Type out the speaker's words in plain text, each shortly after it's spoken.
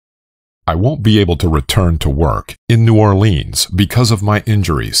I won't be able to return to work in New Orleans because of my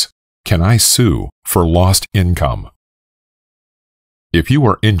injuries. Can I sue for lost income? If you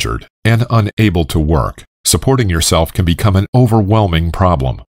are injured and unable to work, supporting yourself can become an overwhelming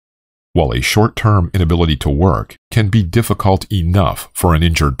problem. While a short-term inability to work can be difficult enough for an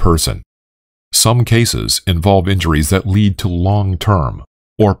injured person, some cases involve injuries that lead to long-term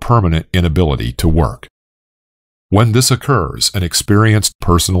or permanent inability to work. When this occurs, an experienced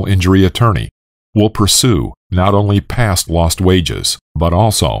personal injury attorney will pursue not only past lost wages, but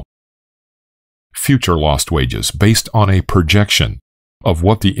also future lost wages based on a projection of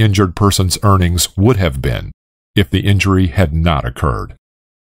what the injured person's earnings would have been if the injury had not occurred.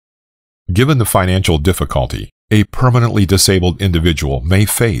 Given the financial difficulty a permanently disabled individual may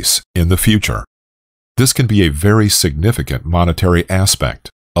face in the future, this can be a very significant monetary aspect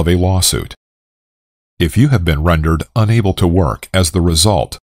of a lawsuit. If you have been rendered unable to work as the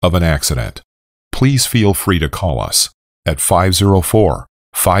result of an accident, please feel free to call us at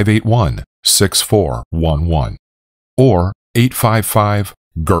 504-581-6411 or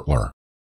 855-GERTLER.